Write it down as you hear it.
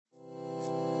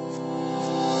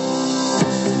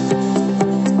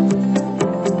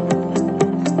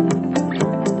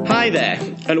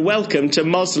and welcome to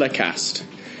Moslercast.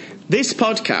 This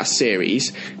podcast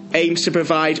series aims to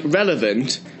provide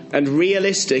relevant and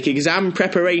realistic exam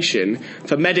preparation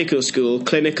for medical school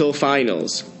clinical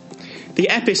finals. The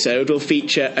episode will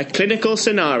feature a clinical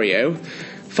scenario,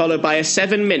 followed by a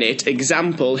 7-minute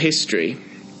example history.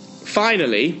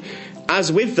 Finally,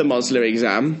 as with the Mosler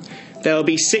exam, there will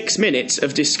be 6 minutes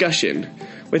of discussion,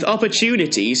 with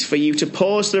opportunities for you to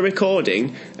pause the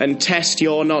recording and test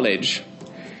your knowledge.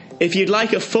 If you'd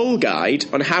like a full guide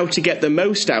on how to get the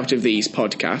most out of these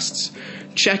podcasts,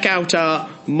 check out our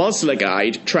Mosler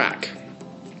Guide track.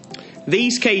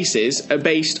 These cases are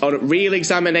based on real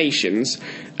examinations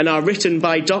and are written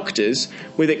by doctors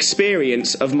with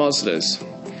experience of Moslers.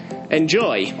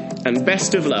 Enjoy, and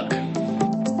best of luck.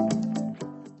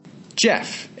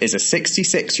 Jeff is a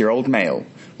 66-year-old male,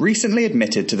 recently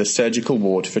admitted to the surgical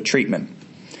ward for treatment.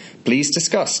 Please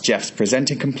discuss Jeff's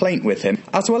presenting complaint with him,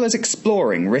 as well as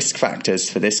exploring risk factors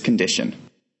for this condition.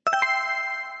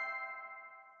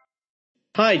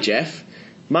 Hi Jeff,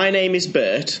 my name is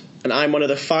Bert, and I'm one of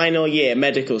the final year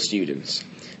medical students.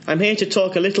 I'm here to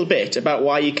talk a little bit about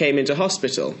why you came into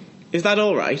hospital. Is that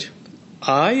all right?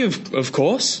 Aye, of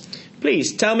course.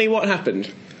 Please, tell me what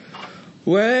happened.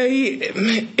 Well,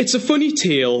 it's a funny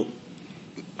tale.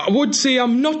 I would say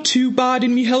I'm not too bad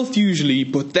in my health usually,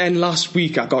 but then last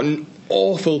week I got an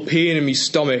awful pain in my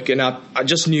stomach and I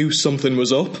just knew something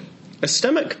was up. A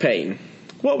stomach pain?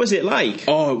 What was it like?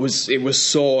 Oh, it was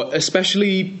sore,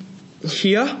 especially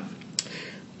here.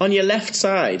 On your left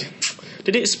side.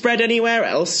 Did it spread anywhere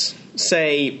else?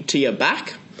 Say, to your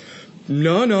back?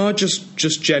 No,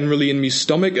 just generally in my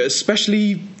stomach,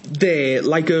 especially there,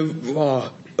 like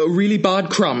a really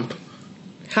bad cramp.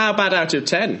 How bad out of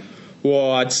 10?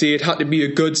 Well, I'd say it had to be a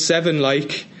good 7,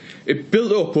 like. It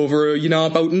built up over,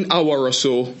 about an hour or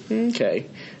so. Okay.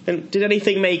 And did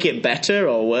anything make it better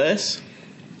or worse?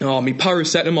 Oh, my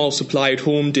paracetamol supply at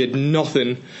home did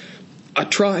nothing. I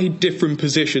tried different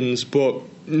positions, but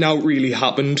now it really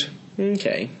happened.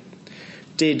 Okay.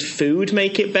 Did food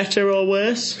make it better or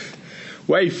worse?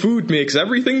 Well, food makes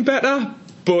everything better,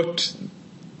 but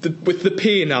with the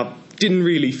pain, I didn't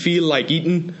really feel like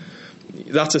eating.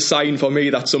 That's a sign for me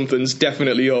that something's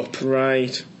definitely up.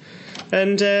 Right.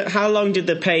 And how long did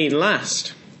the pain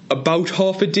last? About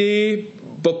half a day,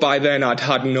 but by then I'd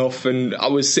had enough and I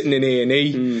was sitting in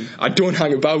A&E. I don't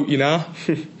hang about,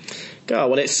 God,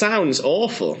 well, it sounds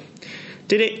awful.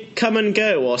 Did it come and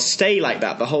go or stay like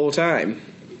that the whole time?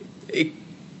 It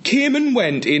came and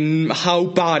went in how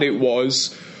bad it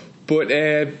was, but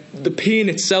the pain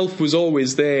itself was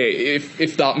always there,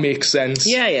 if that makes sense.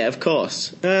 Yeah, of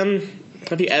course.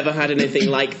 Have you ever had anything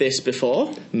like this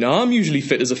before? No, I'm usually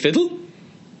fit as a fiddle.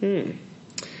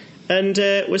 And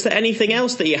was there anything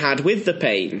else that you had with the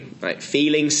pain? Like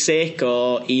feeling sick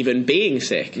or even being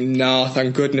sick? No,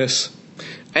 thank goodness.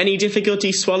 Any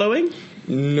difficulty swallowing?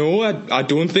 No, I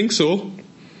don't think so.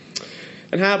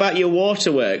 And how about your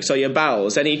waterworks or your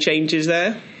bowels? Any changes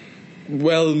there?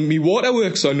 Well, me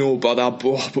waterworks I know about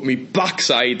that, but me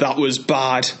backside, that was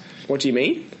bad. What do you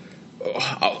mean?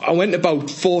 I went about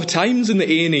 4 times in the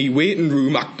A&E waiting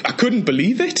room. I couldn't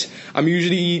believe it. I'm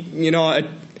usually,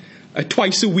 a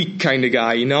twice a week kind of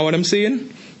guy, you know what I'm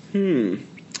saying? I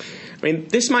mean,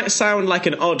 this might sound like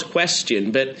an odd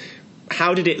question, but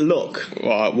how did it look?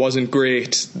 Well, it wasn't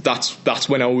great. That's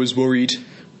when I was worried.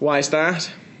 Why is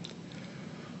that?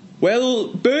 Well,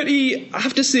 Bertie, I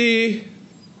have to say,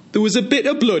 there was a bit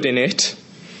of blood in it.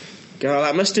 God,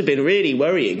 that must have been really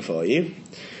worrying for you.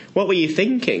 What were you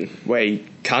thinking? Well,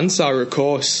 cancer, of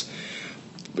course.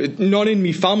 Not in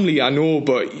me family, I know,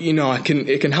 but,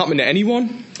 it can happen to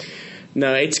anyone.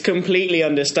 No, it's completely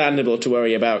understandable to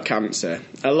worry about cancer.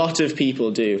 A lot of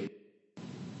people do.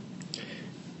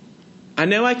 I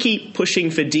know I keep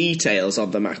pushing for details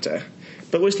on the matter,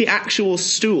 but was the actual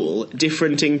stool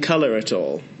different in colour at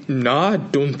all? No, I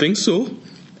don't think so.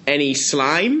 Any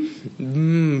slime?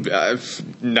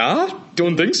 Nah,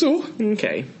 don't think so.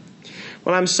 Okay.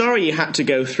 Well, I'm sorry you had to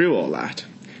go through all that.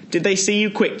 Did they see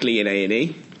you quickly in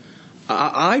A&E?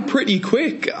 I pretty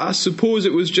quick. I suppose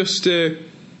it was just a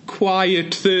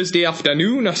quiet Thursday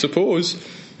afternoon, I suppose.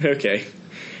 Okay.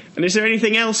 And is there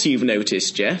anything else you've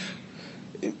noticed, Jeff?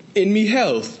 In me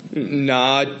health?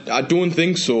 Nah, I don't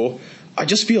think so. I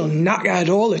just feel knackered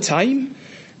all the time.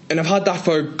 And I've had that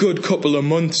for a good couple of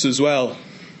months as well.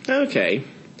 Okay.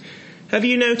 Have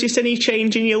you noticed any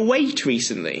change in your weight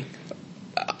recently?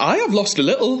 I have lost a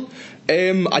little.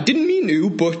 I didn't mean to,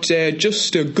 but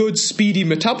just a good speedy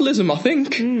metabolism, I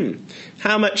think.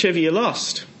 How much have you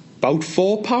lost? About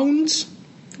 4 pounds.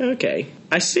 Okay.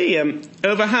 I see.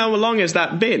 Over how long has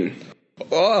that been?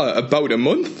 Oh, about a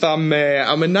month. I'm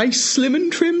a nice slim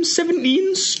and trim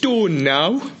 17 stone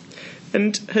now.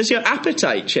 And has your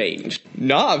appetite changed?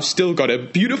 Nah, I've still got a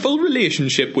beautiful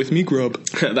relationship with me grub.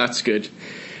 That's good.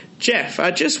 Jeff,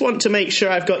 I just want to make sure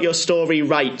I've got your story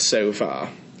right so far.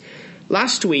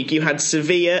 Last week you had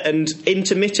severe and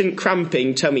intermittent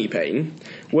cramping tummy pain,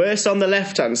 worse on the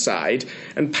left-hand side,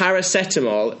 and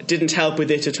paracetamol didn't help with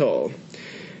it at all.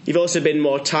 You've also been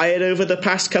more tired over the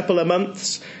past couple of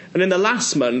months, and in the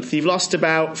last month you've lost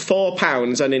about 4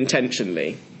 pounds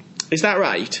unintentionally. Is that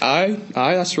right? Aye,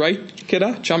 that's right,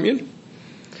 kidder, champion.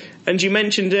 And you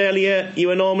mentioned earlier you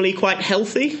were normally quite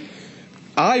healthy?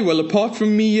 Aye, well, apart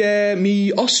from me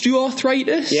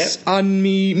osteoarthritis and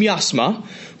me asthma,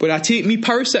 but I take me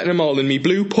paracetamol and me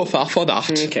blue puffer for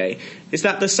that. Okay. Is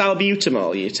that the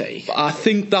salbutamol you take? I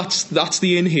think that's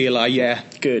the inhaler, yeah.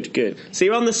 Good. So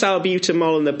you're on the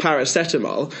salbutamol and the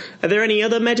paracetamol. Are there any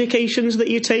other medications that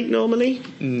you take normally?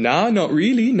 Nah, not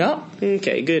really, nah.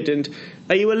 Okay, good. And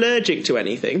are you allergic to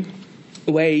anything?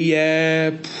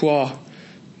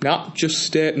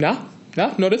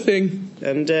 Nah, not a thing.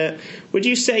 And would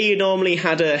you say you normally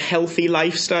had a healthy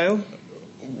lifestyle?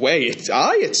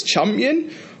 It's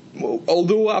champion.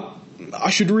 Although I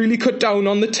should really cut down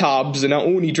on the tabs, and I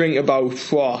only drink about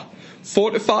 4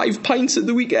 to 5 pints at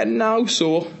the weekend now,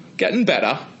 so getting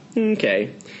better.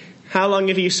 Okay. How long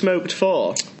have you smoked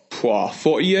for?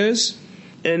 40 years.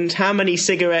 And how many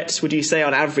cigarettes would you say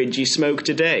on average you smoke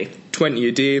a day? 20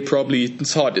 a day, probably.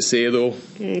 It's hard to say, though.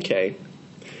 Okay.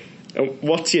 And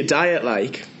what's your diet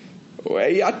like?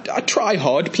 I try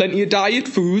hard. Plenty of diet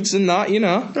foods and that, you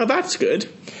know. Oh, that's good.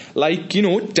 Like,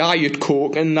 Diet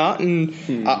Coke and that, and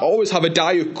I always have a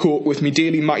Diet Coke with me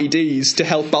daily Matty D's to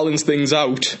help balance things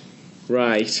out.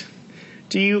 Right.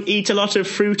 Do you eat a lot of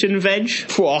fruit and veg?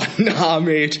 Nah,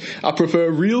 mate. I prefer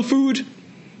real food.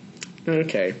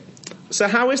 Okay. So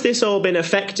how has this all been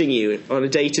affecting you on a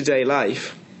day-to-day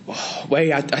life?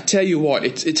 I tell you what,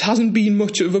 it hasn't been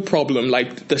much of a problem.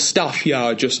 Like, the staff here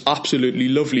are just absolutely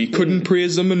lovely. Couldn't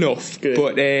praise them enough. Good.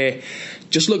 But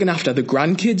just looking after the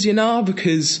grandkids,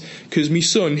 because me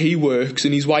son, he works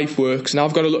and his wife works, and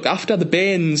I've got to look after the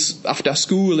bairns after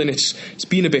school, and it's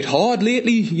been a bit hard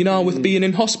lately, with being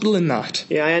in hospital and that.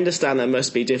 Yeah, I understand that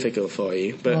must be difficult for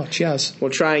you, but cheers.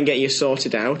 We'll try and get you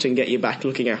sorted out and get you back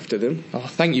looking after them. Oh,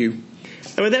 thank you.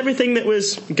 And with everything that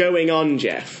was going on,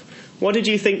 Jeff, what did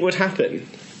you think would happen?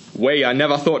 I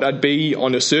never thought I'd be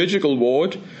on a surgical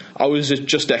ward. I was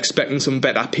just expecting some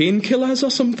better painkillers or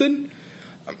something.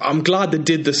 I'm glad they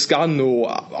did the scan, though.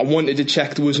 I wanted to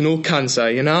check there was no cancer,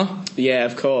 Yeah,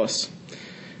 of course.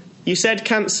 You said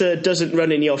cancer doesn't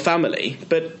run in your family,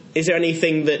 but is there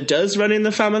anything that does run in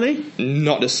the family?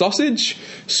 Not a sausage.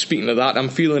 Speaking of that, I'm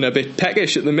feeling a bit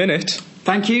peckish at the minute.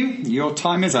 Thank you. Your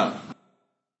time is up.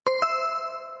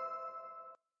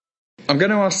 I'm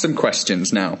going to ask some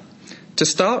questions now. To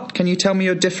start, can you tell me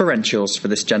your differentials for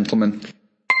this gentleman?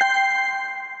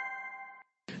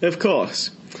 Of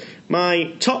course.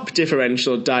 My top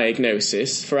differential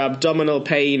diagnosis for abdominal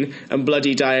pain and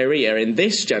bloody diarrhoea in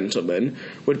this gentleman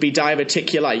would be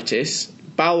diverticulitis,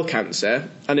 bowel cancer,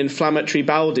 and inflammatory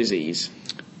bowel disease.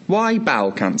 Why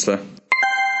bowel cancer?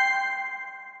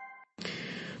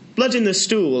 Blood in the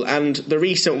stool and the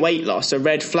recent weight loss are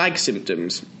red flag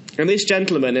symptoms, and this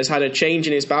gentleman has had a change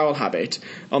in his bowel habit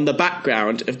on the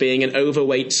background of being an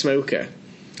overweight smoker.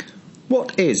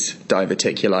 What is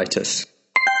diverticulitis?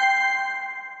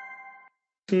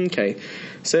 Okay,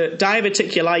 so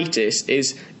diverticulitis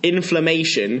is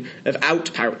inflammation of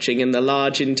outpouching in the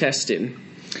large intestine.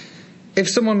 If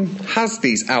someone has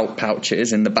these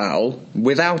outpouches in the bowel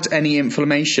without any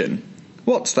inflammation,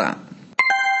 what's that?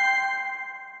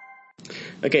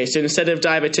 Okay, so instead of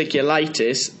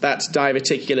diverticulitis, that's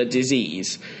diverticular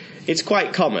disease. It's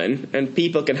quite common, and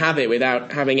people can have it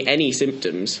without having any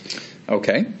symptoms.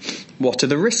 Okay, what are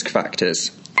the risk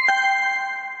factors?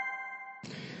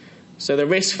 So the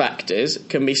risk factors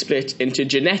can be split into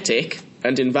genetic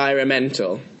and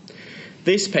environmental.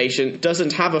 This patient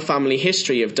doesn't have a family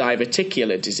history of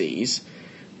diverticular disease,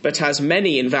 but has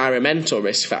many environmental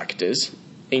risk factors,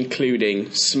 including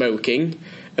smoking,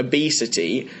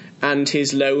 obesity, and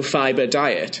his low-fibre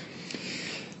diet.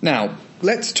 Now,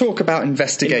 let's talk about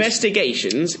investigations.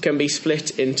 Investigations can be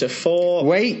split into 4...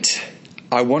 Wait,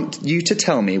 I want you to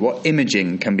tell me what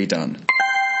imaging can be done.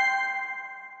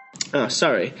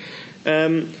 Sorry.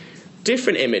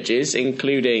 Different images,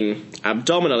 including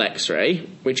abdominal X-ray,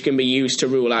 which can be used to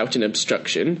rule out an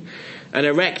obstruction, an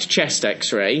erect chest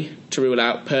X-ray to rule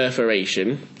out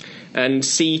perforation, and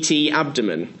CT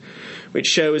abdomen, which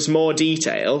shows more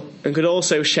detail and could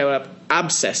also show up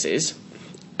abscesses,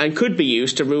 and could be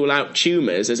used to rule out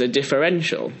tumours as a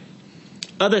differential.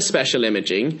 Other special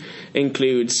imaging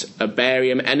includes a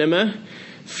barium enema,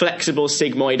 flexible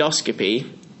sigmoidoscopy,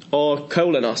 or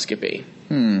colonoscopy.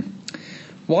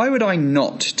 Why would I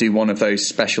not do one of those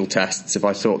special tests if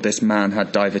I thought this man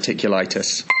had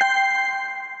diverticulitis?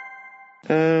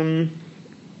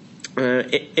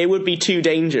 It would be too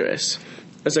dangerous,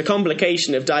 as a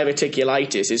complication of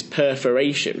diverticulitis is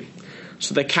perforation,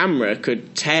 so the camera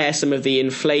could tear some of the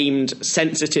inflamed,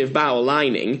 sensitive bowel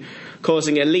lining,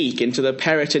 causing a leak into the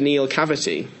peritoneal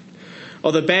cavity.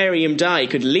 Or the barium dye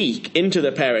could leak into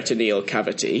the peritoneal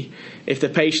cavity if the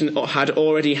patient had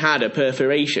already had a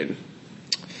perforation.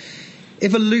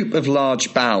 If a loop of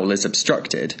large bowel is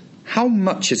obstructed, how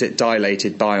much is it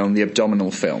dilated by on the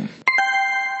abdominal film?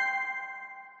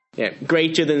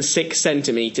 Greater than 6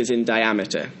 centimetres in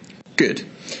diameter. Good.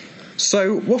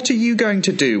 So, what are you going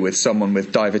to do with someone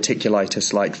with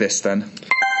diverticulitis like this, then?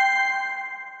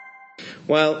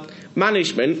 Well,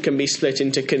 management can be split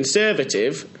into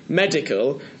conservative,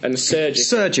 medical, and surgical.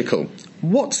 Surgical.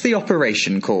 What's the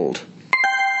operation called?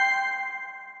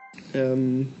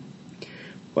 Well,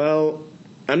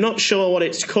 I'm not sure what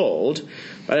it's called,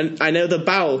 but I know the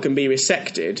bowel can be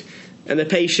resected, and the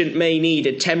patient may need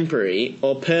a temporary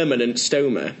or permanent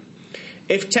stoma.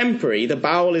 If temporary, the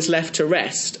bowel is left to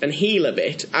rest and heal a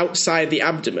bit outside the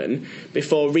abdomen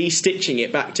before restitching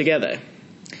it back together.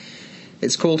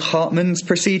 It's called Hartmann's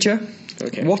procedure.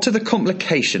 Okay. What are the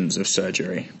complications of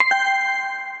surgery?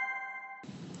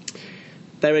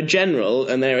 There are general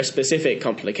and there are specific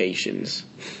complications.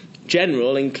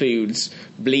 General includes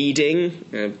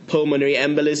bleeding, pulmonary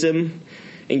embolism,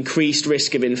 increased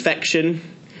risk of infection,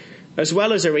 as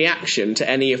well as a reaction to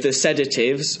any of the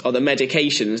sedatives or the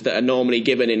medications that are normally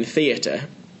given in theatre.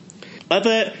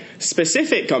 Other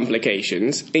specific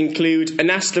complications include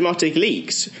anastomotic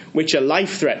leaks, which are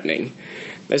life-threatening.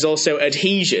 There's also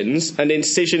adhesions and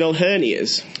incisional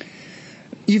hernias.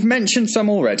 You've mentioned some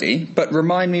already, but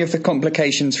remind me of the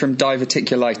complications from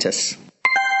diverticulitis.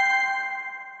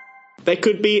 There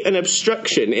could be an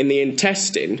obstruction in the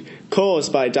intestine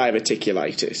caused by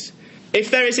diverticulitis. If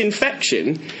there is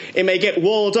infection, it may get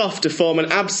walled off to form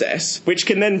an abscess, which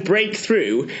can then break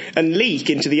through and leak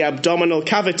into the abdominal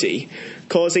cavity,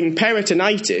 causing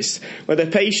peritonitis, where the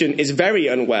patient is very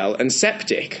unwell and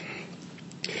septic.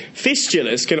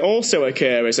 Fistulas can also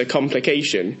occur as a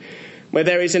complication, where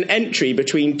there is an entry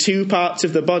between two parts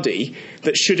of the body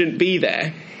that shouldn't be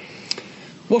there.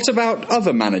 What about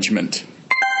other management?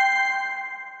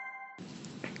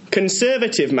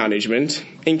 Conservative management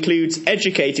includes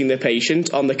educating the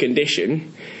patient on the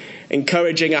condition,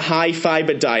 encouraging a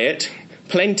high-fibre diet,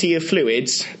 plenty of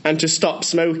fluids, and to stop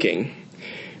smoking.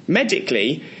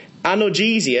 Medically,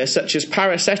 analgesia such as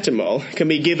paracetamol can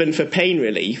be given for pain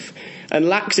relief, and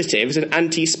laxatives and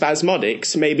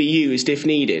antispasmodics may be used if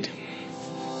needed.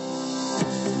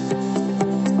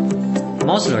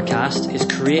 Moslercast is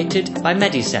created by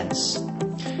Medisense.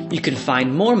 You can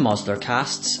find more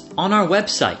Moslercasts on our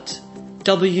website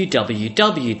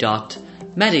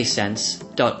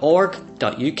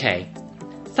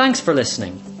www.medisense.org.uk. Thanks for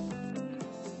listening.